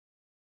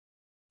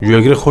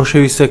گوێگرە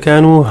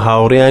خۆشەویستەکان و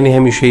هاوڕێیانی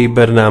هەمیشەی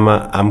بەرنامە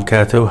ئەم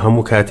کاتە و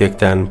هەموو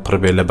کاتێکتان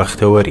پڕبێ لە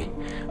بەختەوەری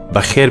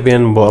بەخێر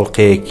بێن بۆ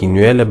ئەڵقەیەکی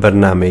نوێ لە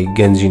بەرنامەی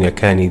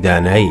گەنجینەکانی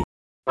دانایی.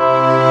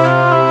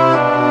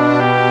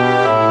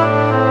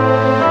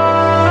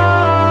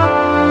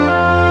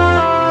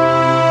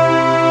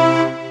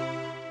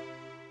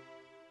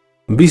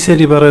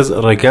 بیسەری بەڕێز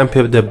ڕێگان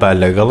پێ بدە با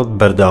لەگەڵت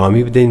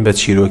بەرداوامی بدەین بە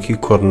چیرۆکی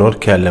کۆرنۆر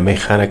کە لە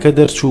مەیخانەکە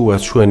دەرچوو وە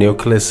چووە نێو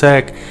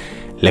کڵێسایەک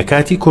لە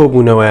کاتی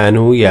کۆبوونەوەیان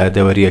و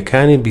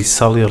یادەوەریەکانی 20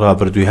 ساڵی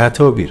ڕابردووی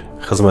هاتەوە بیر.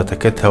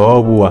 خزمەتەکە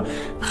تەواو بووە،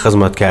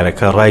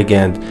 خزمەتکارەکە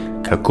ڕایگەیاند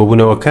کە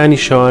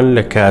کۆبوونەوەکانی شەوان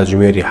لە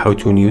کاتژمێری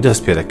 7:30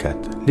 دەست پێ دەکات.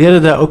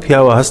 لێرەدا ئەو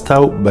پیاوە هەستا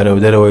و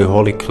بەرەو دەرەوەی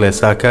هۆڵی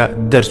کڵێساکە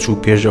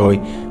دەرچوو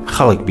پێشەوەی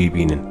خەڵک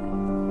بیبینن.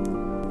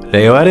 لە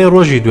ئێوارەی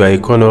ڕۆژی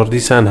دوای کۆنۆر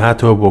دیسان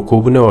هاتەوە بۆ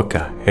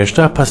کۆبوونەوەکە.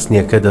 هێشتا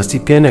پەسنیەکە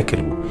دەستی پێ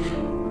نەکرد بوو.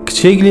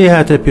 کچێک لێ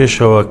هاتە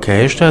پێشەوە کە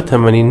هێشتا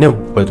تەمەنی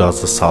نەبوو بە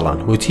 12 ساڵان.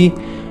 وتی: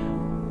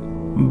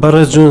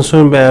 بەڕێز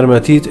جۆنسۆن بە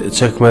یارمەتیت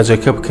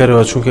چەکماجەکە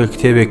بکەرەوە چونکە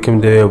کتێبێکم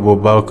دەوێت بۆ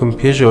باوکم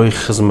پێشەوەی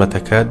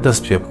خزمەتەکە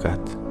دەست پێ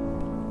بکات.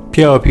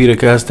 پیاوە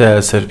پیرەکە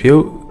هەستایە سەر پێ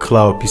و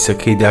کڵاوە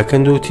پیسەکەی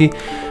داکەند و وتی: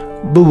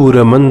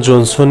 ببوورە من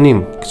جۆنسۆن نیم.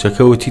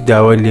 کچەکە وتی: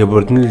 داوای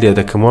لێبوردن لێ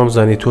دەکەم وام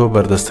زانی تۆ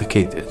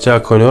بەردەستەکەیت. جا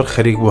کۆنۆر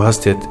خەریک بۆ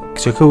هەستێت.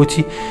 کچەکە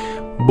وتی: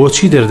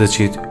 بۆچی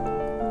دەردەچیت؟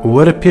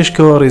 وەرە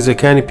پێشکەوە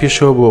ڕێزەکانی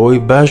پێشەوە بۆ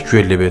ئەوەی باش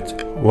گوێ لێبێت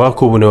وا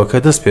کۆبوونەوەکە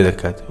دەست پێ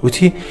دەکات.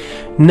 وتی: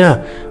 نا،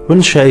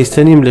 من شایستە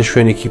نیم لە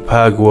شوێنێکی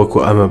پاک وەکو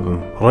ئەمە بم.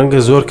 ڕەنگە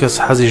زۆر کەس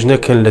حەزیش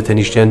نەکەن لە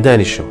تەنیشتیان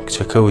دانیشم.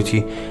 کچەکە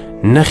وتی: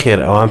 نەخێر،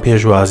 ئەوان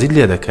پێشوازی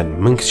لێ دەکەن.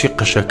 من کچی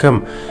قەشەکەم،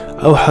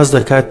 ئەو حەز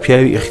دەکات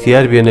پیاوی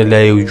اختیار بێنە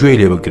لایە و گوێی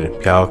لێ بگرن.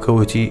 پیاوەکە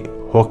وتی: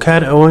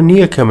 هۆکار ئەوە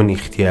نییە کە من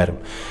اختیارم،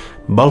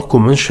 بەڵکو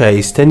من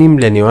شایستە نیم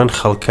لە نێوان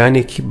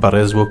خەڵکانێکی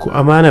بەڕێز وەکو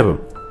ئەمانە بم.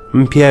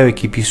 من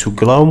پیاوێکی پیس و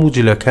گڵاوم و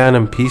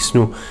جولەکانم پیسن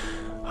و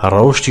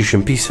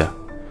ڕەوشتیشم پیسە.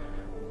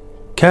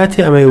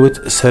 کاتێ ئەمەیوت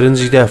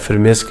سەرنجیدا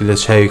فرمێسک لە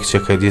چاوی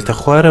کچەکە دێتە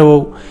خوارەوە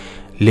و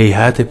لێی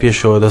هاتە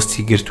پێشەوە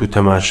دەستی گرت و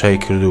تەماشای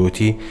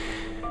کردووتی: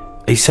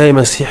 عیسای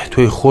مەسیح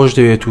تۆی خۆش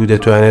دەوێت و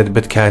دەتوانێت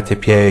بتکاتە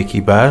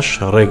پیاوێکی باش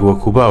ڕێک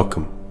وەکو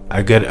باوکم.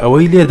 ئەگەر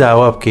ئەوەی لێ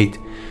داوا بکەیت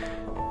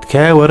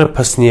تکایە وەرە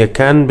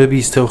پەسنیەکان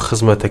ببیستە و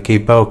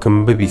خزمەتەکەی باوکم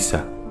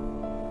ببیسە.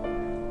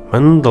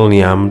 من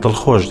دڵنیام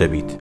دڵخۆش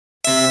دەبیت.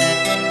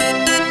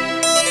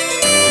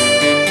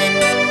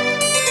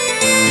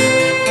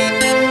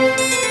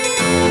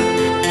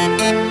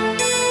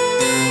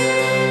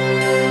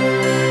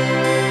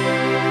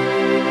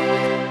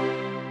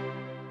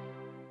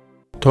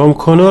 تۆم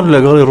کۆنۆر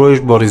لەگەڵی ڕۆیش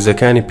بۆ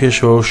ڕیزەکانی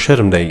پێشەوە و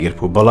شەرم دایگیر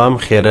بوو، بەڵام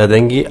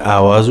خێرادەنگی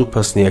ئاواز و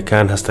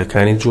پەسنیەکان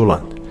هەستەکانی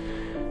جوڵاند.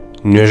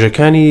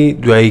 نوێژەکانی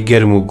دوایی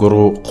گەرم و گوڕ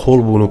و قوڵ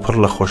بوون و پڕ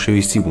لە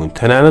خۆشەویستی بوون.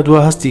 تەنانەت وا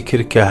هەستی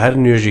کرد کە هەر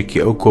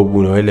نوێژێکی ئەو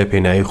کۆبوونەوەی لە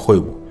پێناوی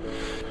خۆی بوو.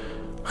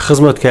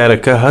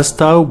 خزمەتکارەکە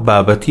هەستا و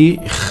بابەتی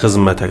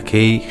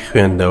خزمەتەکەی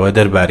خوێندەوە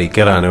دەربارەی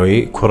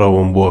گەڕانەوەی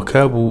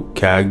کوڕەوەمبووەکە بوو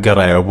کە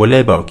گەڕایەوە بۆ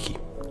لای باوکی.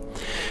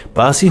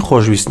 باسی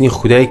خۆشویستنی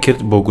خودای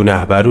کرد بۆ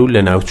گوناهبار و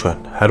لە ناوچوان،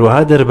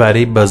 هەروەها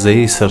دەربارەی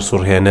بەزەی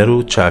سەرسوڕهێنەر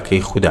و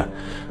چاکەی خوددا.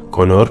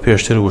 کۆنۆر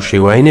پێشتر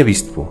وشەی وای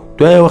نەبیست بوو.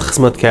 دوایەوە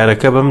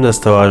خزمەتکارەکە بەم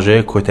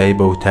دەستەواژەیە کۆتایی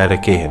بە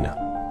وتارەکەی هێنا: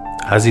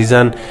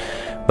 عەزیزان،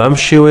 بەم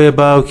شێوەیە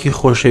باوکی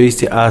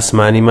خۆشەویستی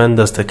ئاسمانیمان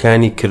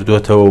دەستەکانی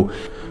کردوێتەوە و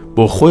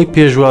بۆ خۆی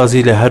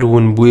پێشوازی لە هەر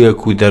ونبوویەک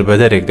و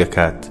دەربەدەرێک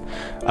دەکات.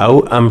 ئەو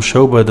ئەم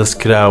شەو بە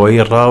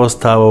دەستکراوەی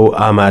ڕاوەستاوە و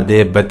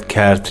ئامادەیە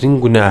بەدکارترین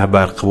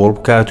گوناهبار قبوڵ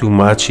بکات و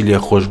ماچی لێ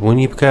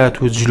خۆشبوونی بکات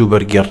و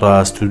جلوبەرگی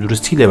ڕاست و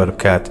دروستی لەبەر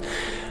بکات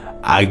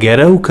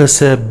ئەگەرە ئەو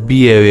کەسە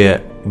بیەوێ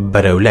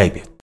بەرەو لای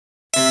بێت.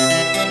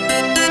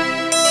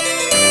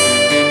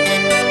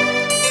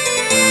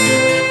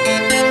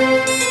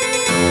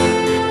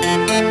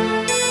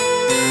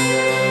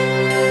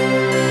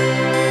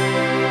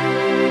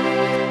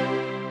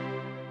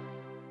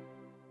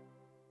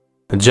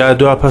 جا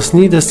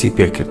دواپەسنی دەستی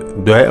پێکرد.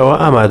 دوای ئەوە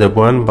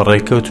ئامادەبووان بە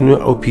ڕێککەوتن و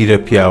ئەو پیرە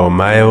پیاوە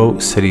مایەوە و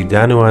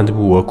سەریدانەوەند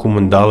بوو وەکو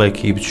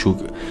منداڵێکی بچووک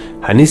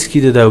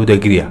هەنیسکی دەدا و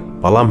دەگریە،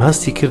 بەڵام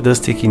هەستی کرد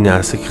دەستێکی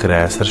ناسک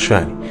خرایە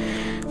سەرشانی.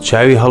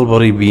 چاوی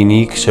هەڵبڕی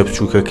بینی کچە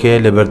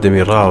بچووکەکەیە لە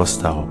بەردەمی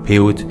ڕاوەستاوە.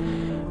 پێیوت: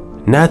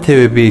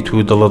 ناتەوێ بێیت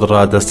و دڵت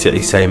ڕادەستی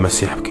عیسای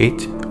مەسیح بکەیت؟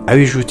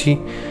 ئەویش وتی: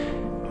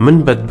 من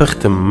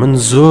بەدبەختم، من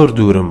زۆر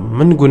دوورم،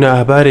 من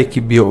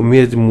گوناهبارێکی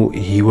بێئومێدم و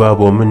هیوا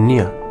بۆ من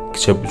نییە.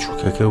 کچە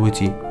بچووکەکە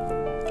وتی: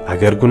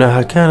 ئەگەر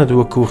گوناهەکانت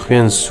وەکو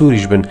خوێن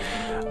سووریش بن،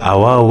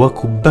 ئاوا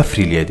وەکو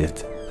بەفری لێدێت.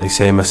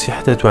 عیسای مەسیح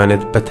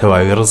دەتوانێت بە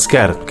تەواوی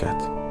ڕزگارت بکات.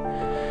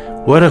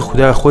 وەرە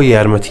خوددا خۆی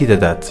یارمەتی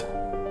دەدات،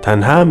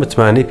 تەنها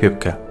متمانەی پێ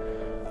بکە.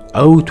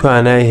 ئەو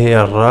توانای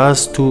هەیە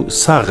ڕاست و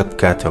ساغت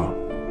بکاتەوە.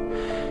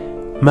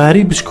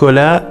 ماری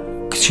بچکۆلا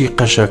کچی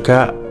قەشەکە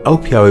ئەو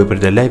پیاوەی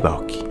بردە لای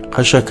باوکی.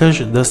 قەشەکەش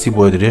دەستی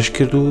بۆ درێژ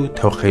کرد و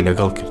تەوقەی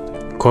لەگەڵ کرد.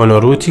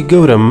 کۆنۆڕوتی: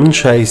 گەورم، من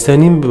شایستە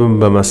نیم ببم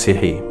بە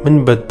مەسیحی. من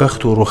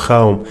بەدبەخت و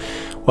ڕووخاوم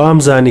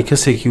وامزانی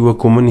کەسێکی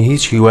وەکو من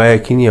هیچ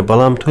هیوایەکی نییە،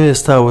 بەڵام تۆ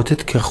ئێستا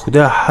وتت کە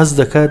خوددا حەز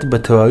دەکات بە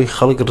تەواوی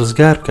خەڵک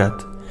ڕزگار بکات.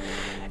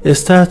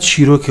 ئێستا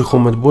چیرۆکی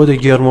خۆمت بۆ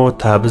دەگێڕمەوە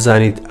تا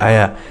بزانیت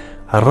ئایا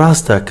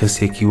ڕاستە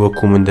کەسێکی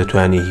وەکو من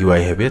دەتوانێت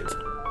هیوای هەبێت؟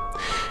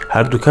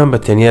 هەردووکان بە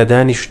تەنیا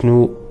دانیشتن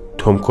و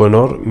تۆم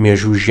کۆنۆر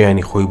مێژوو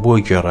ژیانی خۆی بۆ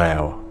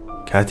گێڕایەوە.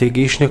 کاتێک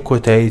گەیشتنە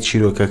کۆتایی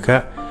چیرۆکەکە،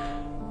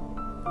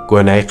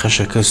 گۆنای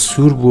قەشەکە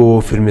سوور بووەوە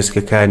و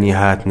فرمێسکەکانی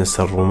هاتنە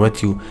سەر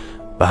ڕوومەتی و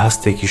بە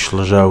هەستێکی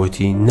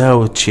شڵەژاوتی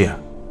ناوت چییە؟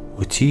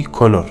 وتی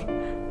کۆنۆر.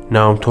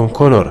 ناوم تۆم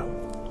کۆنۆرە.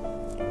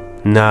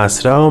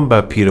 ناسراوم بە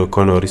پیرۆ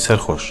کۆنۆری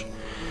سەرخۆش.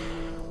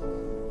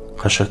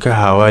 قەشەکە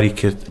هاواری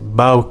کرد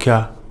باوکە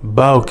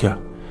باوکە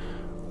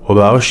و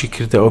باوەشی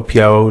کردە ئەو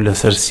پیاوە و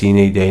لەسەر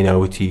سینەی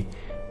دایناوتی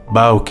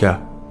باوکە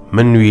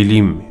من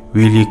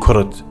ویلی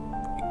کوڕت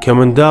کە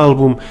منداڵ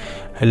بووم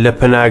لە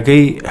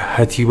پەناگەی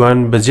هەتیوان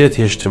بەجێت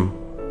هێشتم.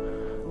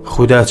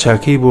 خوددا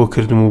چاکەی بۆ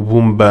کردم و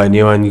بووم بە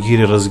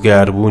نێوانگیری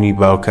ڕزگاربوونی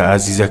باوکە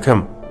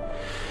ئازیزەکەم.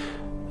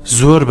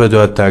 زۆر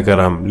بەدوات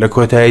داگەڕام. لە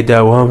کۆتاییدا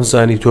وام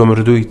زانی تۆ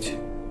مردوویت.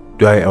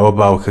 دوای ئەوە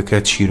باوکەکە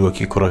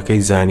چیرۆکی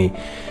کوڕەکەی زانی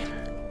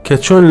کە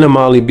چۆن لە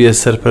ماڵی بێ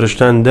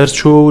سەرپەرشتان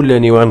دەرچۆ و لە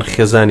نێوان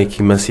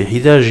خێزانێکی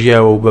مەسیحیدا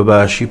ژیاوە و بە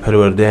باشی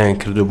پەروەردەیان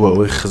کردو بۆ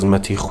ئەوەی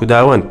خزمەتی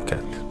خوداوەند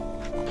بکات.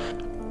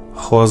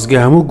 خۆزگە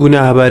هەموو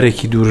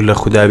گوناهبارێکی دوور لە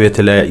خوددا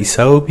بێتە لای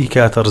عیسا و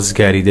بیکاتە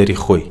ڕزگاری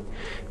دەری خۆی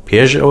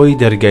پێش ئەوەی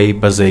دەرگای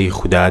بەزەی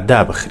خوددا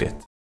دابخرێت.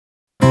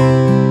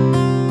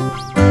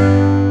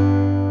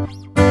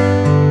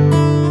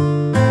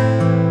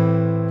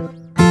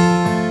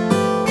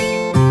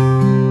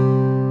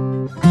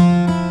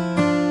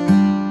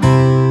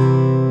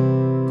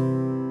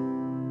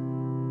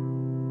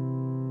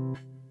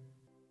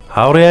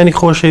 هاوڕێیانی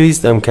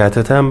خۆشەویست، ئەم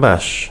کاتتان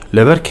باش.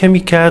 لەبەر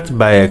کەمی کات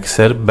با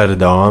یەکسەر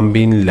بەردەوام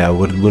بین لە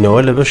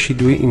وردبوونەوە لە بەشی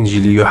دوی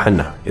ئینجیلی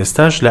یۆحەنا.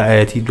 ئێستاش لە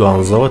ئاەتی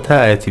 12 تا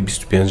ئاەتی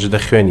 25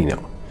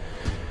 دەخوێنینەوە.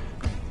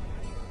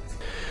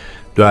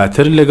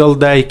 دواتر لەگەڵ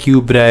دایکی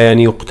و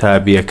برایانی و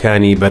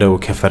قوتابیەکانی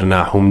بەرەو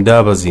کەفەرناحوم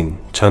دابەزین.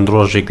 چەند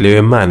ڕۆژێک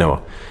لەوێ مانەوە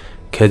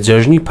کە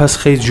جەژنی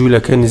پەسخەی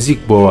جولەکە نزیک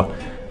بووەوە.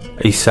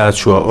 عیسا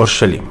چووە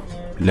ئۆرشەلیم.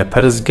 لە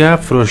پەرستگا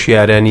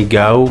فرۆشیارانی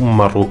گا و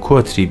مەڕ و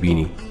کۆتری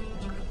بینی.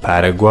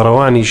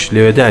 پارەگۆڕەوانیش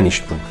لەوێ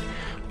دانیشتبوون.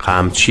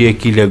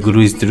 قامچیەکی لە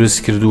گوریس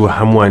دروستکرد و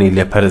هەمووانی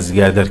لە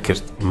پەرستگا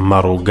دەرکرد.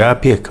 مەڕووگا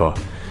پێکەوە.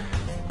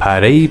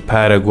 پارەی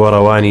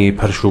پارەگۆڕەوانی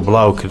پەرش و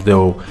بڵاو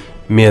کردەوە و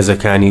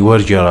مێزەکانی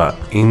وەرگێڕا.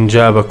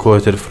 اینجا بە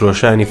کۆتر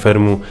فرۆشانی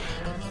فەرموو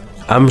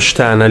ئەم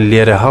شتانە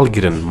لێرە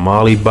هەڵگرن،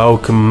 ماڵی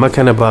باوکم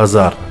مەکەنە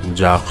بازار.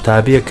 جا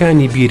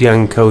قوتابیەکانی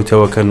بیریان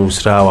کەوتەوە کە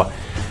نووسراوە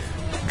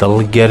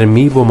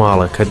دڵگەرمی بۆ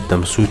ماڵەکەت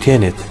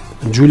دەمسووتێنێت.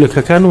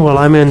 جولەکەکان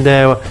وەڵامیان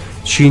دایەوە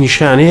چی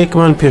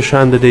نیشانەیەکمان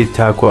پێشان دەدەیت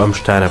تاکۆ ئەم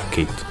شتانە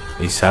بکەیت؟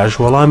 عیساش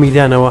وەڵامی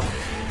دانەوە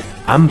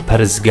ئەم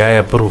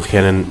پەرستگایە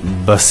بڕوخێنن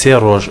بە 3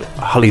 ڕۆژ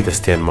هەڵی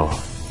دەستێنمەوە.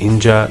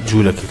 اینجا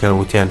جولەکەکان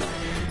وتیان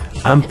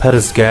ئەم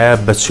پەرستگایە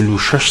بە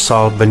 46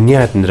 ساڵ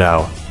بنیات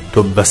نراوە، تۆ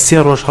بە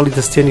 3 ڕۆژ هەڵی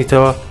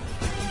دەستێنیتەوە؟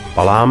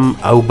 بەڵام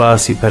ئەو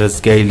باسی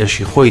پەرستگای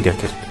لەشی خۆی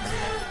دەکرد.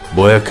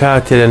 بۆیە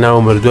کاتێ لە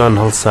ناو مردووان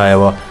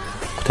هەڵسایەوە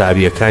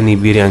قوتابیەکانی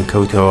بیریان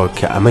کەوتەوە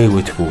کە ئەمەی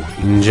وتبوو.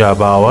 اینجا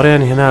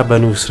باوەڕیان هێنا بە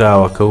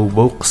نووسراوەکە و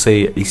بەو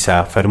قسەی عیسا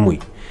فەرمووی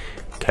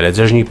کە لە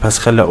جەژنی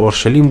پەسخە لە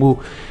ئۆرشەلیم بوو.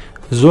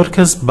 زۆر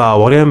کەس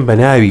باوەڕیان بە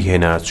ناوی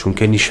هێنا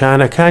چونکە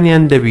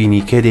نیشانەکانیان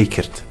دەبینی کە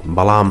دەیکرد.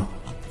 بەڵام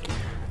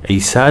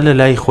عیسا لە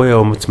لای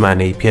خۆیەوە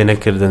متمانەی پێ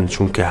نەکردن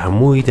چونکە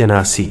هەمووی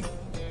دەناسی.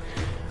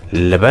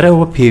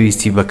 لەبەرەوە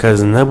پێویستی بە کەس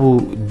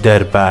نەبوو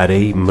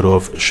دەربارەی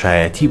مرۆڤ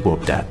شایەتی بۆ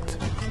بدات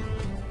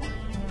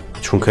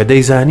چونکە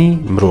دەیزانی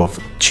مرۆڤ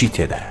چی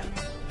تێدایە.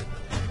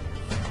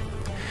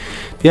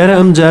 دیارە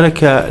ئەم جارە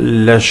کە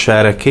لە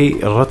شارەکەی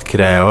ڕەت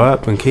کرایەوە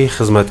بنکەی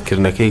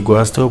خزمەتکردنەکەی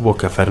گواستەوە بۆ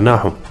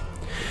کەفەرناحوم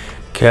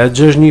کە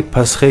جەژنی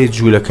پەسخەی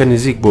جولەکە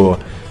نزیک بووە.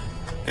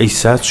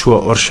 عیسا چووە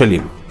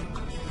ئۆرشەلیم.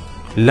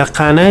 لە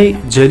قانای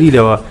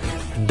جەلیلەوە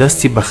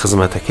دەستی بە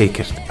خزمەتەکەی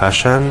کرد.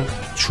 پاشان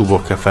چوو بۆ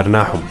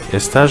کەفەرناحوم.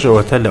 ئێستاش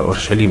ئەوەتە لە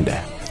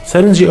ئۆرشەلیمدایە.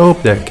 سەرنجی ئەوە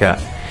بدە کە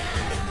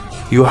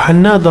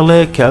یۆحەنا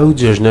دەڵێ کە ئەو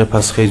جەژنە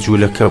پەسخەی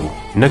جولەکە بوو،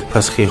 نەک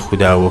پەسخەی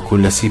خوددا وەکو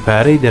لە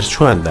سیپارەی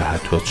دەرچواندا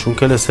هاتووە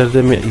چونکە لە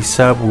سەردەمی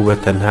عیسا بوو بە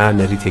تەنها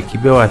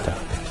نەریتێکی بێواتە.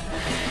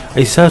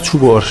 عیسا چوو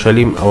بۆ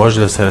ئۆرشەلیم. ئەوەش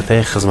لە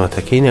سەرەتای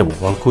خزمەتەکەی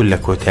نەبوو، بەڵکو لە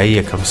کۆتایی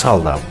یەکەم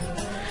ساڵدا بوو.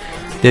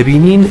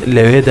 دەبینین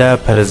لەوێدا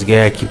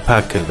پەرستگایەکی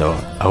پاک کردەوە.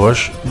 ئەوەش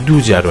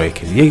 2 جار وای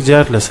کرد، 1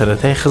 جار لە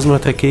سەرەتای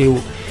خزمەتەکەی و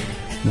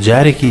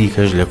جارێکی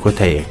دیکەش لە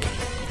کۆتاییەکە.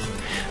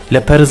 لە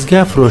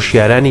پەرستگا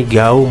فرۆشیارانی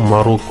گا و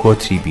مەڕ و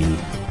کۆتری بینی.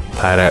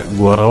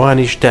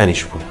 پارەگۆڕەوانیش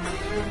دانیشتبوون.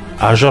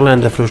 ئاژەڵیان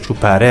دەفرۆشت و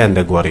پارەیان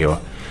دەگۆڕیەوە.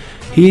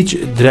 هیچ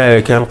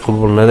دراوێکان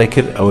قبوڵ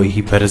نەدەکرد ئەوەی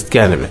هی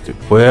پەرستگا نەبێت،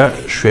 بۆیە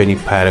شوێنی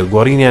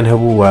پارەگۆڕینیان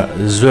هەبوو و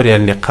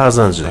زۆریان لێ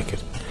قازانج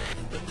دەکرد.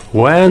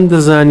 وایان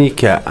دەزانی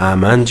کە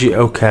ئامانجی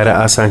ئەو کارە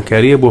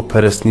ئاسانکاریە بۆ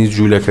پەرستنی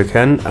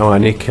جولەکەکان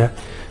ئەوانەی کە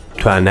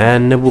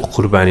توانایان نەبوو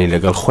قوربانی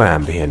لەگەڵ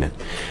خۆیان بهێنن.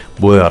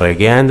 بۆیە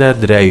ڕێگەیاندا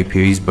دراوی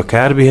پێویست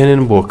بەکار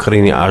بهێنن بۆ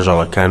کڕینی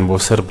ئاژەڵەکان بۆ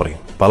سەر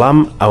بڕین. بەڵام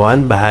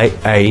ئەوان بەهای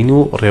ئاین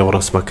و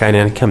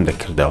ڕێوڕسمەکانیان کەم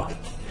دەکردەوە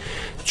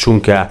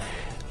چونکە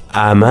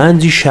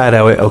ئامانجی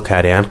شاراوی ئەو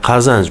کاریان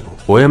قازانج بوو.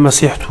 بۆیە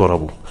مەسیح تووڕە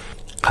بوو.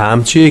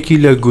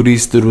 قامچەیەکی لە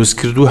گوریس دروست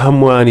کرد و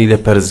هەمووانی لە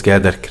پەرستگا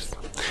دەرکرد.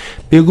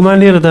 بێگومان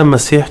لێرەدا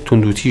مەسیح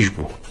توندوتیش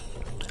بوو.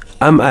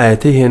 ئەم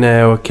ئاەتەی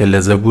هێنایەوە کە لە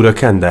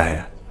زەبوورەکاندا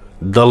هەیە: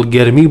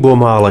 دڵگەرمی بۆ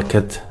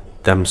ماڵەکەت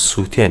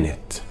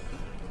دەمسووتێنێت.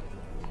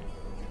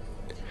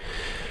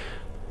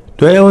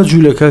 دوای ئەوە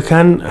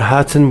جولەکەکان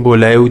هاتن بۆ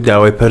لای و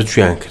داوای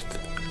پەرجویان کرد.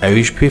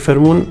 ئەویش پێی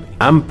فەرموون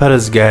ئەم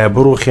پەرستگایە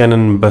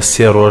بڕوخێنن بە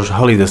 3 ڕۆژ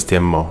هەڵی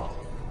دەستێمەوە.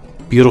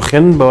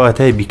 بیرڕوخێنن بە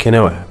واتای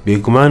بیکەنەوە.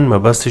 بێگومان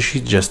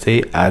مەبەستشی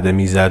جەستەی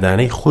ئادەمی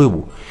زادانەی خۆی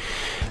بوو.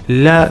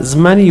 لە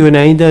زمانی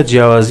یۆنانیدا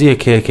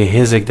جیاوازیەکەیە کە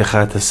هێزێک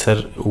دەخاتە سەر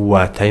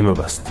واتای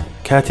مەبەست.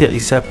 کاتێ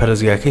عیسا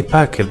پەرستگاکەی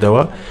پاک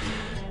کردەوە،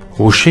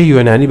 وشەی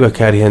یۆنانی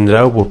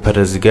بەکارهێنراو بۆ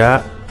پەرستگا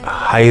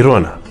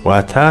هایرۆنە،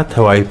 واتە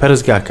تەواوی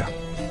پەرستگاکە.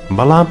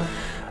 بەڵام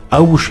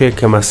ئەو وشەیە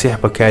کە مەسیح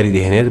بەکاری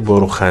دەهێنێت بۆ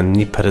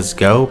ڕوخاندنی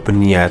پەرستگا و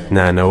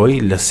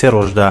بنیاتنانەوەی لە 3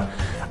 ڕۆژدا،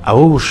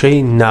 ئەوە وشەی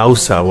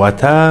ناوسە،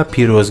 واتە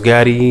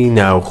پیرۆزگاری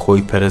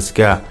ناوخۆی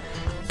پەرستگا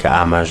کە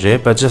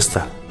ئاماژەیە بە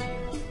جەستە.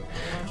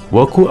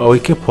 وەکو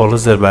ئەوەی کە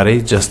پۆڵس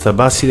دەربارەی جەستە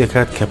باسی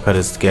دەکات کە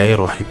پەرستگای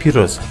ڕۆحی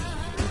پیرۆزە.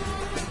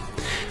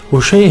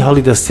 وشەی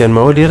هەڵی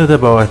دەستێنمەوە لێرەدا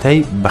بە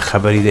واتای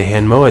بەخەبەری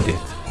دەهێنمەوە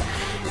دێت.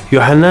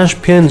 یۆحەناش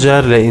 5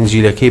 جار لە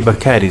ئینجیلەکەی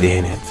بەکاری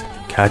دەهێنێت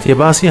کاتێ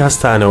باسی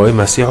هەستانەوەی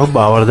مەسیح و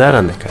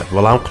باوەڕداران دەکات،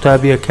 بەڵام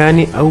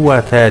قوتابییەکانی ئەو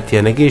واتایە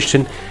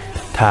تێنەگەیشتن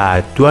تا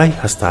دوای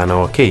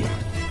هەستانەوەکەی.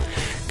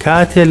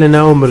 کاتێ لە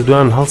ناو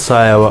مردووان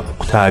هەڵسایەوە،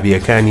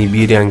 قوتابییەکانی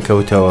بیریان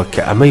کەوتەوە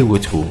کە ئەمەی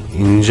وتبوو.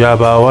 اینجا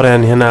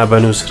باوەڕیان هێنا بە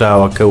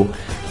نووسراوەکە و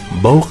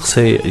بەو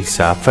قسەی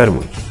عیسا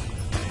فەرمووی.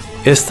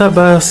 ئێستا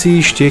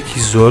باسی شتێکی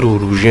زۆر و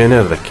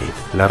ڕوژێنەر دەکەین.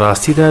 لە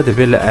ڕاستیدا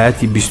دەبێت لە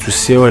ئاەتی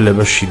 23ەوە لە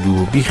بەشی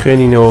 2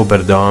 بیخوێنینەوە،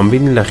 بەردەوام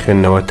بین لە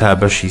خوێندنەوە تا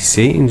بەشی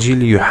 3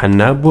 ئینجیلی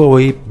یۆحەنا بۆ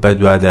ئەوەی بە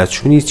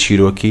دواداچوونی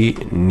چیرۆکی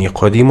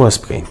نیقۆدیمۆس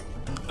بکەین.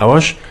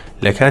 ئەوەش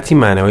لە کاتی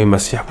مانەوەی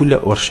مەسیح بوو لە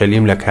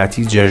ئۆرشەلیم لە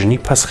کاتی جەژنی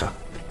پەسخە.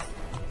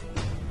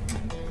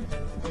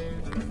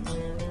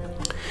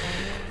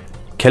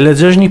 کە لە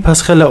جەژنی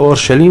پەسخە لە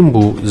ئۆرشەلیم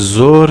بوو،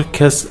 زۆر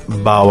کەس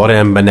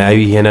باوەڕیان بە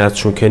ناوی هێنا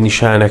چونکە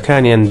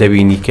نیشانەکانیان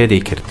دەبینی کە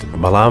دەیکرد،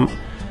 بەڵام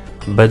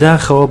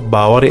بەداخەوە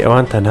باوەڕی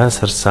ئەوان تەنها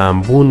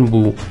سەرسامبوون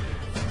بوو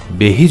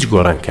بێ هیچ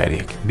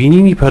گۆڕانکاریەک.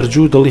 بینینی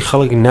پەرجوو دڵی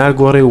خەڵک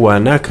ناگۆڕێ و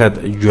ناکات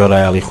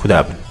گوێڕایەڵی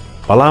خوددا بن.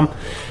 بەڵام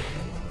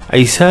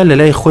عیسا لە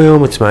لای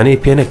خۆیەوە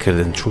متمانەی پێ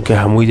نەکردن چونکە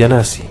هەمووی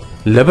دەناسی.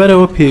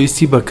 لەبەرەوە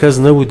پێویستی بە کەس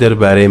نەبوو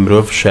دەربارەی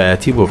مرۆڤ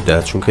شایەتی بۆ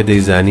بدات چونکە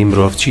دەیزانی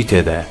مرۆڤ چی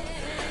تێدایە.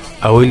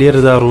 ئەوەی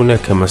لێرەدا ڕوونە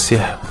کە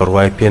مەسیح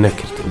بڕوای پێ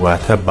نەکرد،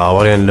 واتە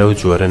باوەڕیان لەو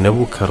جۆرە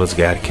نەبوو کە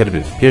ڕزگارکرد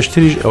بێت.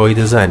 پێشتریش ئەوەی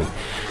دەزانی.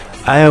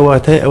 ئایا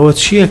واتای ئەوە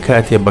چییە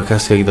کاتێ بە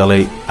کەسێک دەڵێ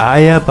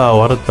ئایا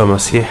باوەڕت بە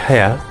مەسیح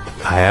هەیە؟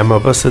 ئایا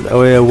مەبەست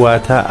ئەوەیە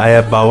واتە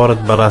ئایا باوەڕت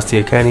بە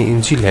ڕاستیەکانی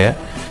ئینجیل هەیە؟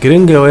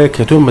 گرنگەوەیە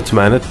کە تۆ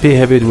متمانەت پێ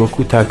هەبێت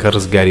وەکو تاکە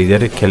ڕزگاری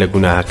دەرێک کە لە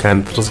گوناهەکان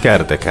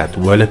ڕزگار دەکات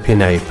وە لە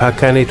پێناوی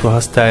پاکانەی تۆ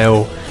هەستایە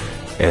و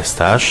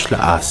ئێستاش لە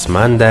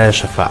ئاسماندایە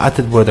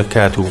شەفاعەتت بۆ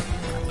دەکات و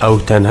ئەو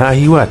تەنها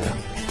هیواتە.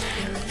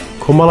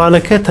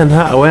 کۆمەڵانەکە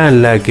تەنها ئەویان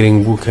لا گرنگ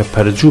بوو کە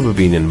پەرجوو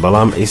ببینن،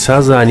 بەڵام عیسا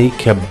زانی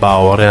کە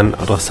باوەڕیان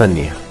ڕەسەن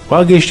نییە.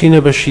 واگەیشتینە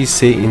بەشی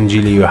 3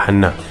 ئینجیلی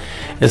یۆحەنا.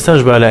 ئێستاش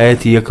با لە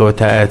ئاەتی 1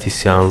 تا ئاەتی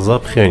 13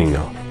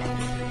 بخوێنینەوە.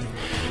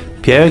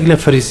 پیاوێک لە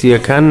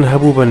فەریسیەکان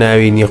هەبوو بە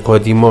ناوی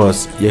نیقۆدیمۆس،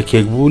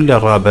 یەکێک بوو لە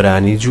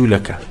ڕابەرانی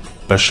جولەکە.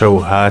 بە شەو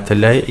هاتە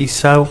لای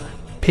عیسا و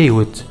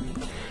پێیوت: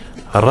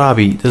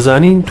 ڕابی،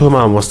 دەزانین تۆ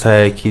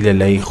مامۆستایەکی لە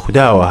لای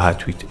خودداوە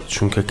هاتوویت،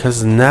 چونکە کەس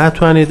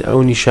ناتوانێت ئەو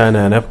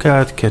نیشانانە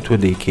بکات کە تۆ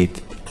دەیکەیت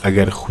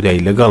ئەگەر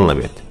خودای لەگەڵ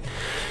نەبێت.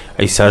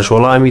 عیساش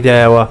وەڵامی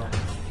دایەوە: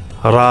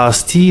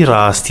 ڕاستی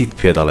ڕاستیت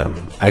پێ دەڵێم،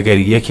 ئەگەر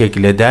یەکێک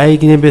لە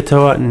دایک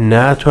نەبێتەوە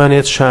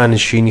ناتوانێت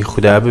شانشینی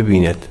خوددا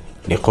ببینێت.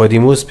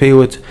 نیقۆدیمۆس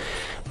پێیوت: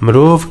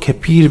 مرۆڤ کە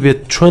پیر بێت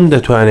چۆن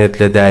دەتوانێت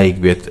لە دایک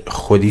بێت؟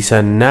 خۆدیسە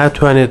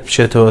ناتوانێت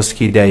بچێتەوە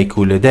سکی دایک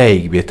و لە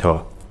دایک بێتەوە.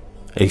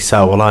 عیسا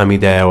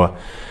وەڵامی دایەوە: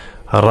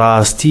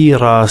 ڕاستی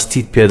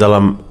ڕاستیت پێ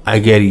دەڵێم،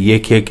 ئەگەر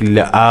یەکێک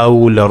لە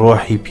ئاو لە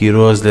ڕۆحی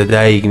پیرۆز لە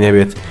دایک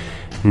نەبێت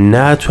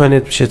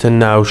ناتوانێت بچێتە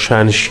ناو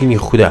شانشینی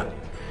خوددا.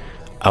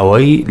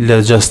 ئەوەی لە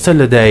جەستە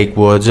لە دایک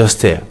بووە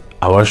جەستەیە،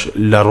 ئەوەش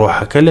لە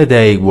ڕۆحەکە لە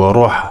دایک بووە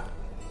ڕۆحە.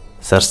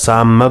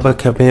 سەرسام مەبە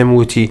کە پێم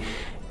وتی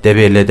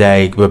دەبێت لە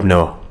دایک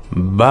ببنەوە.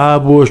 با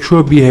بۆ چۆ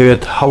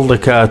بیهەوێت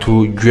هەڵدەکات و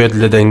گوێت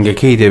لە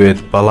دەنگەکەی دەبێت،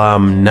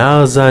 بەڵام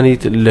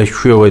نازانیت لە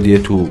کوێوە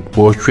دێت و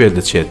بۆ کوێ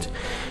دەچێت.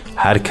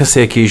 هەر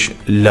کەسێکیش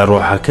لە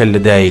ڕۆحەکە لە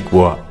دایک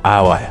بووە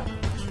ئاوایە.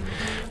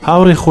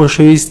 هاوڕێی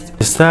خۆشەویست،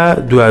 ئێستا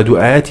دوو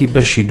ئاەتی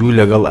بەشی 2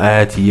 لەگەڵ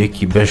ئاەتی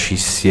 1 بەشی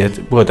 3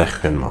 بۆ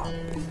دەخوێنمەوە.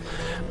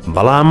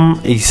 بەڵام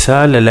عیسا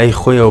لە لای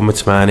خۆیەوە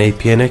متمانەی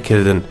پێ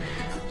نەکردن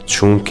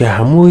چونکە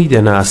هەمووی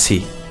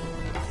دەناسی.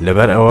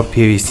 لەبەر ئەوە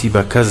پێویستی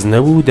بە کەس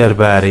نەبوو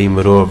دەربارەی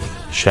مرۆڤ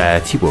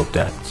شایەتی بۆ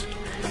بدات،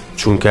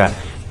 چونکە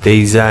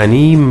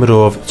دەیزانی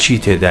مرۆڤ چی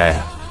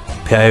تێدایە.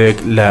 پیاوێک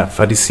لە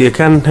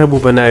فەریسیەکان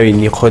هەبوو بە ناوی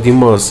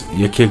نیقۆدیمۆس،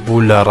 یەکێک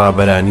بوو لە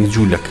ڕابەرانی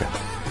جولەکە.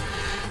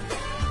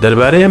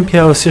 دەربارەی ئەم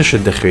پیاوە 3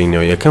 شت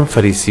دەخوێنینەوە. یەکەم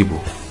فەریسی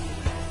بوو،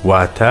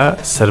 واتە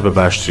سەر بە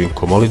باشترین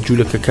کۆمەڵی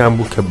جولەکەکان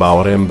بوو کە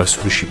باوەڕیان بە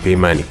سروشی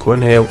پەیمانی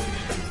کۆن هەیە و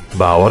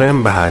باوەڕیان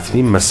بە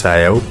هاتنی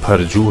مەسایە و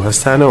پەرجوو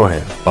هەستانەوە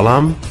هەیە،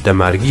 بەڵام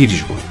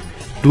دەمارگیریش بوون.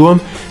 دووەم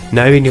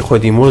ناوی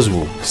نیقۆدیمۆس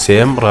بوو.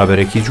 سێم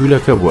ڕابەرێکی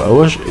جولەکە بوو،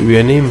 ئەوەش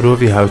وێنەی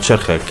مرۆڤی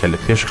هاوچەرخە کە لە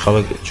پێش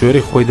خەڵک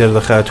جۆری خۆی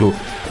دەردەخات و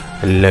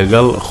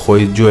لەگەڵ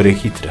خۆی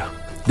جۆرێکی ترە.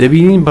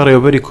 دەبینین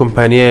بەڕێوەبەری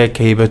کۆمپانیایە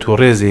کە هیبەت و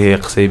ڕێزی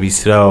هەیە قسەی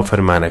بیسراوە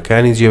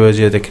فەرمانەکانی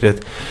جێبەجێ دەکرێت،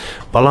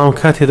 بەڵام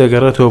کاتێ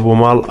دەگەڕێتەوە بۆ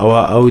ماڵ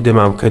ئەوە ئەو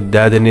دەمامکەت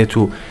دادەنێت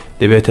و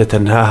دەبێتە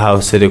تەنها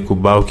هاوسەرێک و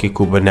باوکێک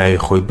و بە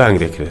ناوی خۆی بانگ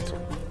دەکرێت.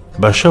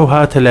 بە شەو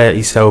هاتە لای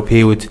عیسا و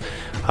پێیوت: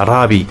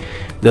 ڕابی،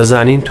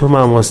 دەزانین تۆ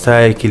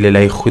مامۆستایەکی لە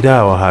لای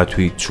خوداوە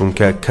هاتوویت،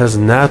 چونکە کەس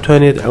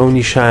ناتوانێت ئەو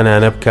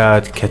نیشانانە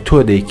بکات کە تۆ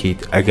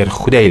دەیکەیت ئەگەر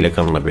خودای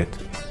لەگەڵ نەبێت.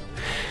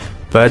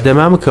 بە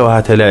دەمامکەوە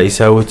هاتە لای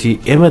عیساوتی: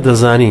 ئێمە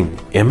دەزانین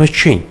ئێمە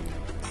چین؟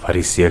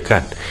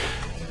 فەریسیەکان.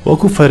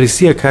 وەکو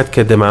فەریسیە کات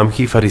کە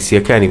دەمامکی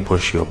فەریسیەکانی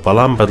پۆشیەوە،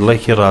 بەڵام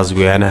بەدڵێکی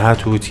ڕازگویانە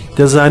هاتووتی: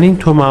 دەزانین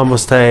تۆ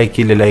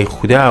مامۆستایەکی لە لای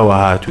خوداوە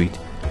هاتوویت.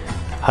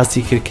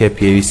 هەستی کرد کە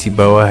پێویستی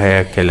بەوە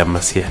هەیە کە لە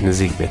مەسیح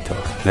نزیک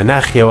بێتەوە. لە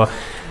ناخیەوە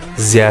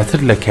زیاتر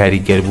لە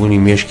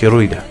کاریگەربوونی مێشکی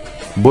ڕوویدا،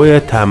 بۆیە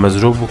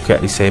تامەزرۆ بوو کە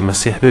عیسای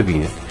مەسیح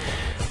ببینێت.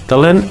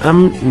 دەڵێن ئەم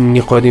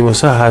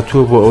نیقۆدیمۆسە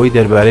هاتووە بۆ ئەوەی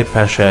دەربارەی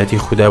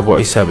پاشایەتی خوددا بۆ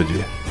عیسا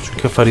بدوێت،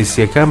 چونکە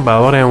فەریسیەکان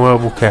باوەڕیان وا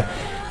بوو کە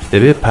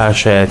دەبێت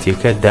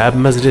پاشایەتیەکە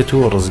دابمەزرێت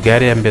و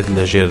ڕزگاریان بێت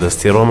لە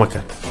ژێردەستی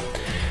ڕۆمەکان.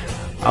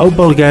 ئەو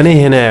بەڵگانەی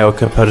هێنایەوە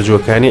کە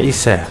پەرجۆکانی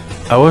عیسایە.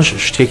 ئەوەش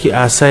شتێکی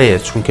ئاساییە،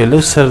 چونکە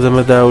لەو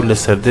سەردەمەدا و لە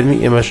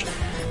سەردەمی ئێمەش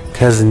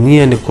کەس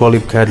نییە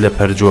نکۆڵی بکات لە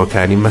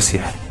پەرجۆکانی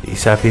مەسیح.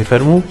 عیسا پێی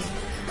فەرموو: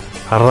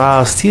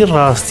 ڕاستی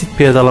ڕاستیت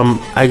پێدەڵم،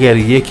 ئەگەر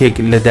یەکێک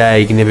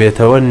لەدایک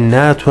نەبێتەوە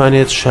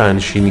ناتوانێت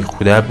شانشینی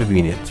خوددا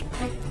ببینێت.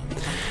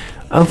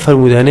 ئەم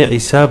فەرمودانەی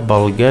عیسا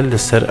بەڵگە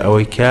لەسەر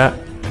ئەوەی کە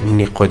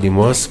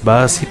نیقۆدیمۆس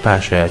باسی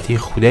پاشایەتی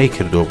خودای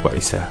کردو بۆ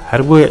عیسا.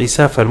 هەر بۆیە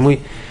عیسا فەرمووی: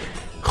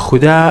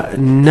 خوددا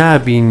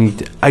نابینیت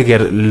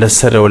ئەگەر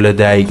لەسەرەوە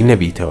لەدایک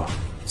نەبیتەوە.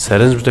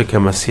 سەرنج بدە کە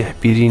مەسیح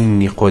بیری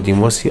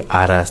نیقۆدیمۆسی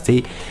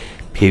ئاراستەی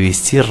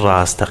پێویستی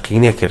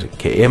ڕاستەقینە کرد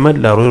کە ئێمە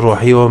لە ڕووی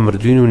ڕۆحیەوە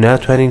مردوین و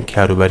ناتوانین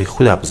کاروباری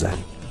خوددا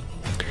بزانین.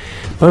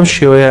 بەم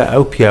شێوەیە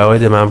ئەو پیاوە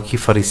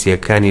دەمامکی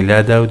فەریسیەکانی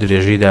لادا و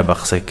درێژەیدا بە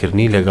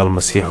قسەکردنی لەگەڵ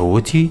مەسیح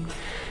وتی: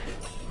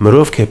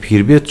 مرۆڤ کە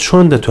پیر بێت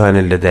چۆن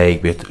دەتوانێت لەدایک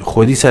بێت؟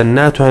 خۆ دیسان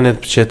ناتوانێت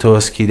بچێتەوە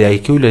سکی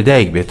دایکی و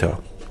لەدایک بێتەوە.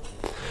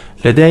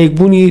 لەدایک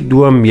بوونی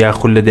دووەم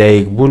یاخود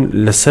لەدایک بوون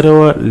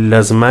لەسەرەوە لە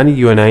زمانی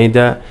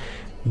یۆنانیدا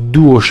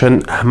دووەشەن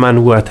هەمان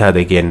واتە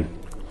دەگەن.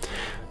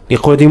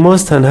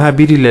 نیقۆدیمۆس تەنها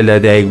بیری لە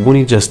لەدایک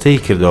بوونی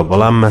جەستەی کردەوە،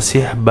 بەڵام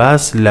مەسیح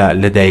باس لە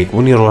لەدایک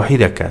بوونی ڕۆحی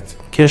دەکات.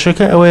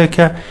 کێشەکە ئەوەیە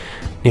کە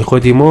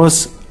نیقۆدیمۆس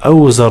ئەو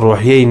وزە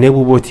ڕۆحیەی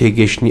نەبوو بۆ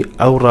تێگەشتنی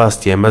ئەو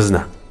ڕاستیە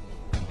مەزنە.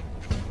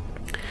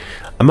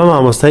 ئەمە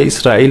مامۆستای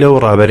ئیسرائیلە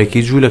و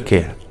ڕابەرێکی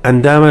جولەکەیە،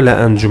 ئەندامە لە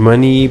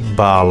ئەنجومەنی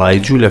باڵای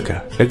جولەکە،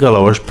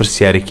 لەگەڵەوەش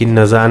پرسیارێکی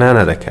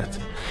نەزانانە دەکات.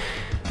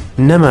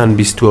 نەمان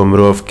بیستووە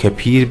مرۆڤ کە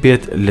پیر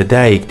بێت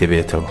لەدایک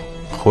دەبێتەوە.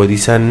 خۆ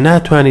دیسان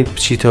ناتوانیت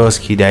بچیتەوە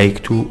سکی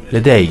دایکت و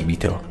لەدایک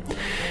بیتەوە.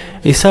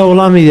 عیسا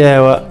وەڵامی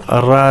دایەوە: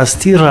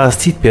 ڕاستی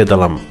ڕاستیت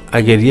پێدەڵم،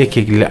 ئەگەر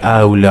یەکێک لە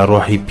ئاو لە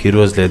ڕۆحی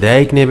پیرۆز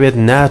لەدایک نەبێت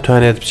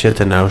ناتوانێت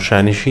بچێتە ناو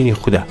شانشینی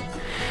خوددا.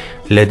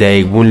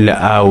 لەدایک بوون لە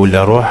ئاو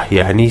لە ڕۆح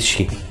یعنی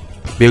چی؟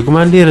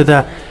 بێگومان لێرەدا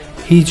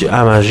هیچ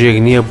ئاماژەیەک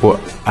نییە بۆ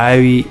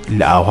ئاوی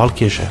لە ئاو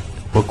هەڵکێشە،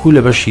 وەکو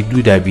لە بەشی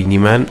دوودا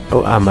بینیمان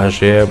ئەو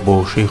ئاماژەیە بۆ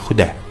وشەی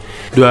خوددا.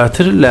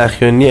 دواتر لە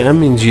خوێندنی ئەم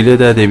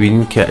ئینجیلەدا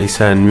دەبینین کە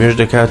عیسا نوێژ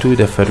دەکات و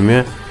دەفەرمێ: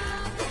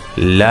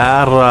 لا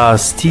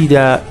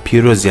ڕاستیدا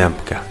پیرۆزیان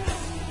بکە،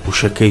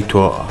 وشەکەی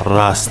تۆ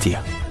ڕاستیە.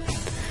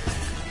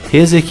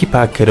 هێزێکی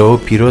پاکەرەوە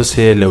پیرۆز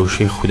هەیە لە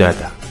وشەی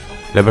خوددادا.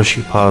 لە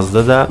بەشی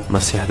 15دا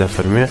مەسیح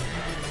دەفەرمێ: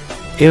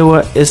 ئێوە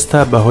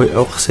ئێستا بەهۆی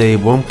ئەو قسەی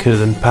بۆم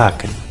کردن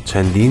پاکن،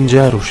 چەندین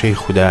جار وشەی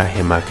خوددا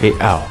هێماکەی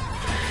ئاوە.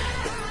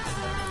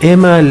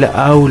 ئێمە لە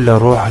ئاو لە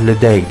ڕۆح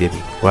لەدایک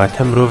دەبین،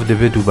 واتە مرۆڤ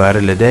دەبێت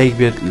دووبارە لەدایک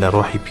بێت لە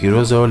ڕۆحی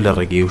پیرۆزەوە لە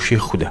ڕێگەی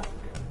وشەی خوددا.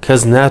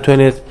 کەس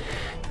ناتوانێت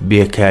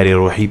بێکاری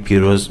ڕۆحی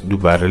پیرۆز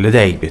دووبارە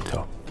لەدایک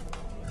بێتەوە.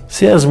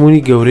 سێ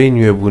ئەزمموی گەورەی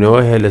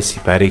نوێبوونەوە هەیە لە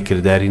سیپارەی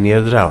کردداری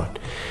نێردراون،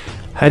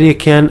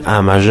 هەریەکیان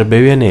ئاماژە بە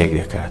وێنەیەک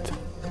دەکات.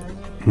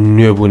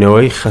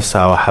 نوێبوونەوەی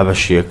خەساوە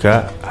حەبەشیەکە،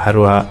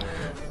 هەروەها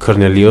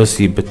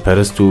کۆرنێلیۆسی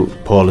بتپەرست و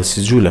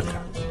پۆڵسی جولەکە.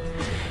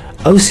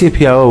 ئەو سێ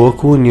پیاوە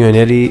وەکو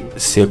نیوێنەری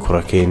سێ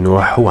کوڕەکەی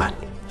نۆحوان،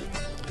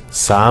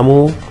 سام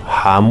و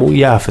حام و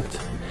یافت.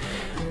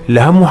 لە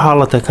هەموو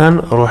حاڵەتەکان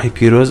ڕۆحی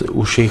پیرۆز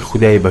وشەی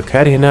خودای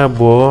بەکارهێنا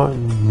بۆ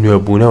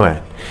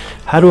نوێبوونەوەیان،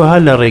 هەروەها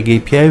لە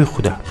ڕێگەی پیاوی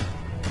خوددا.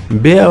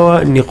 بێ ئەوە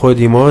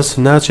نیقۆدیمۆس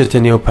ناچێتە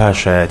نێو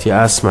پاشایەتی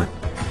ئاسمان.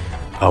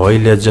 ئەوەی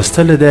لە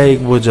جەستە لەدایک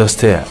بۆ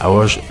جەستەیە،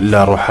 ئەوەش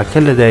لە ڕۆحەکە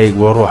لەدایک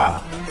بۆ ڕۆحە.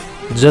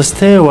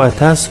 جەستەیە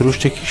واتە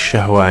سروشتێکی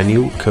شەهوانی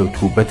و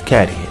کەوتوو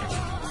بەدکاری هەیە.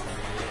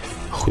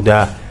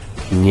 خوددا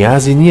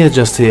نیازی نییە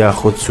جەستە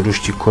یاخود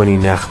سروشتی کۆنی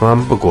ناخمان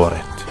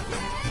بگۆڕێت.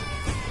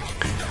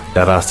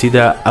 لە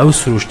ڕاستیدا ئەو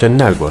سروشتە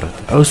ناگۆڕێت.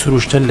 ئەو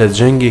سروشتە لە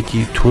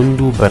جەنگێکی توند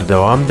و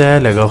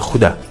بەردەوامدایە لەگەڵ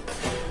خوددا.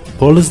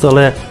 پۆلس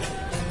دەڵێ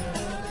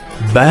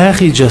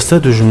باەخی جەستە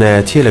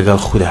دوژمنایەتیە لەگەڵ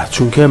خوددا،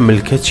 چونکە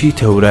ملکەتی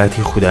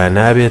تەوراتی خوددا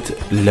نابێت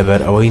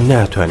لەبەر ئەوەی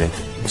ناتوانێت.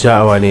 جا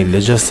ئەوانەی لە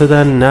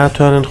جەستەدا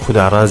ناتوانن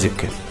خوددا ڕازی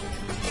بکەن.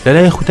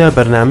 لەلای خوددا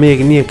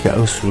بەرنامەیەک نییە کە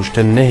ئەو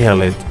سروشتە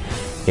نەهێڵێت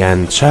یان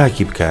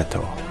چاکی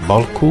بکاتەوە،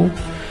 بەڵکو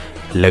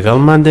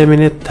لەگەڵمان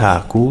دەمێنێت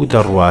تاکو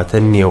دەڕواتە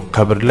نێو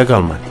قەبر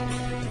لەگەڵمان.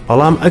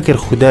 بەڵام ئەگەر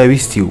خوددا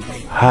ویستی و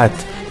هات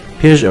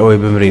پێش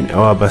ئەوەی بمرین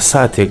ئەوە بە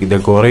ساتێک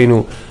دەگۆڕین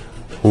و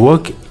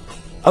وەک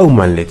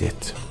ئەومان لێ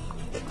دێت.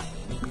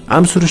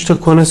 ئەم سروشتە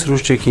کۆنە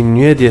سروشتێکی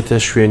نوێ دێتە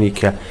شوێنی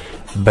کە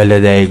بە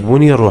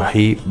لەدایکبوونی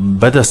ڕۆحی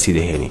بەدەستی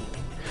دەهێنی،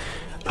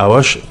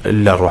 ئەوەش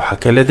لە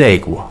ڕۆحەکە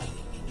لەدایک بووە.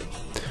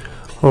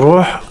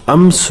 ڕۆح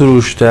ئەم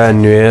سروشتە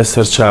نوێ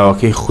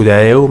سەرچاوەکەی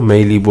خوددایە و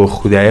مەیلی بۆ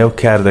خوددایە و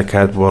کار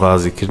دەکات بۆ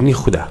ڕازیکردنی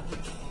خوددا.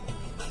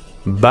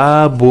 با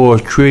بۆ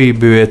کوێی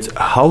بوێت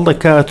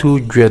هەڵدەکات و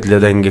گوێت لە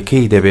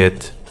دەنگەکەی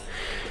دەبێت،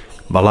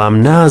 بەڵام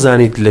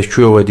نازانیت لە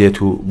کوێوە دێت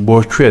و بۆ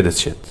کوێ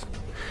دەچێت.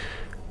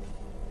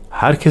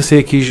 هەر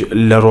کەسێکیش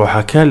لە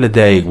ڕۆحەکە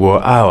لەدایک بۆ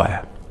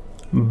ئاوایە.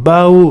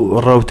 با و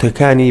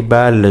ڕەوتەکانی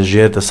با لە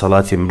ژێر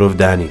دەسەڵاتی مرۆڤ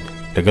دانین.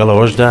 لەگەڵ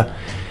ئەوەشدا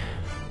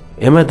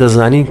ئێمە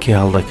دەزانین کێ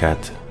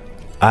هەڵدەکات.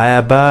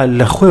 ئایا با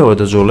لە خۆیەوە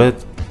دەجوڵێت؟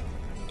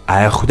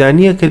 ئایا خوددا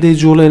نییە کە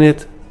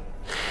دەیجوڵێنێت؟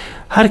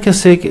 هەر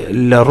کەسێک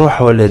لە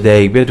ڕۆحەوە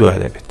لەدایک بێت وا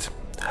دەبێت،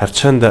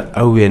 هەرچەندە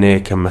ئەو وێنەیە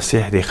کە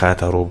مەسیح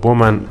دەیخاتە ڕوو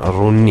بۆمان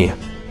ڕوون نییە.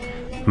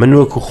 من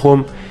وەکو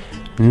خۆم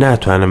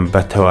ناتوانم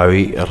بە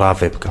تەواوی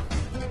ڕاوێ بکەم،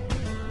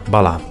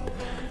 بەڵام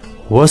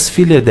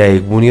وەسفی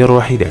لەدایکبوونی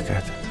ڕۆحی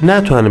دەکات.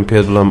 ناتوانم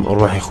پێت بڵم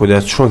ڕۆحی خوددا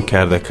چۆن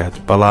کار دەکات،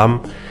 بەڵام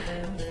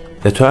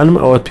دەتوانم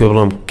ئەوەت پێ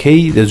بڵم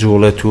کەی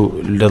دەجوڵێت و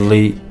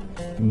لەڵی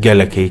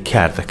گەلەکەی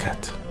کار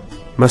دەکات.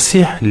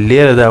 مەسیح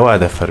لێرەدا وا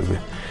دەفەرمێ،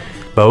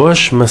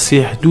 بەوەش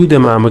مەسیح دوو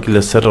دەمامک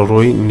لەسەر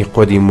ڕۆی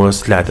نیقۆدیمۆس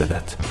لا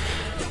دەدات،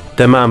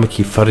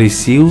 دەمامکی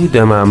فەریسی و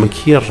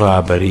دەمامکی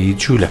ڕابەری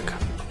جولەکە.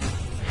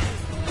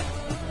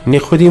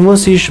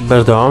 نیقۆدیمۆسیش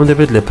بەردەوام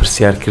دەبێت لە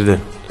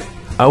پرسیارکردن.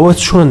 ئەوە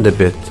چۆن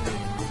دەبێت؟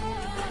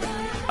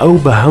 ئەو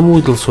بە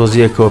هەموو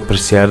دڵسۆزیەکەوە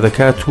پرسیار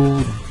دەکات و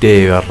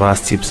دەیەوێت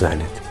ڕاستی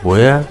بزانێت،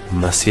 بۆیە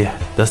مەسیح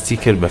دەستی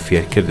کرد بە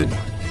فێرکردن.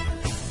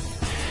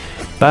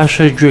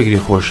 باشە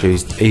گوێگری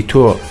خۆشەویست، ئەی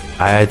تۆ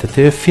ئایا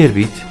دەتەوێت فێر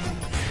بیت؟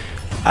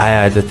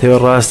 ئایا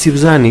دەتەوێت ڕاستی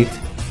بزانیت؟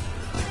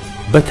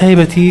 بە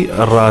تایبەتی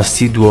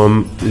ڕاستی دووەم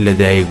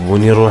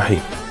لەدایکبوونی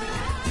ڕۆحی.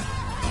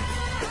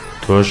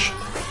 تۆش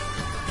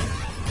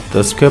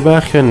دەست بکە با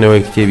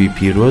خوێندنەوەی کتێبی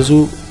پیرۆز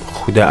و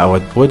خوددا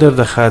ئەوەت بۆ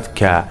دەردەخات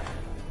کە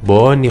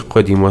بۆ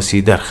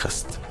نیقۆدیمۆسی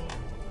دەرخست.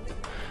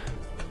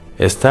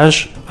 ئێستاش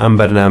ئەم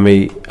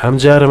بەرنامەی ئەم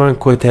جارەمان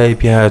کۆتایی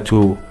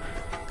پێهاتوو،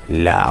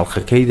 لە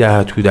ئەڵلقەکەی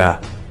داهاتوودا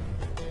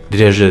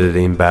درێژە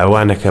دەدەین بە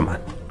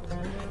ئەوانەکەمان.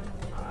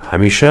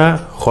 هەمیشە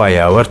خوا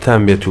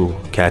یاوەرتان بێت و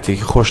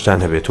کاتێکی خۆشتان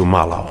هەبێت و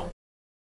ماڵەوە.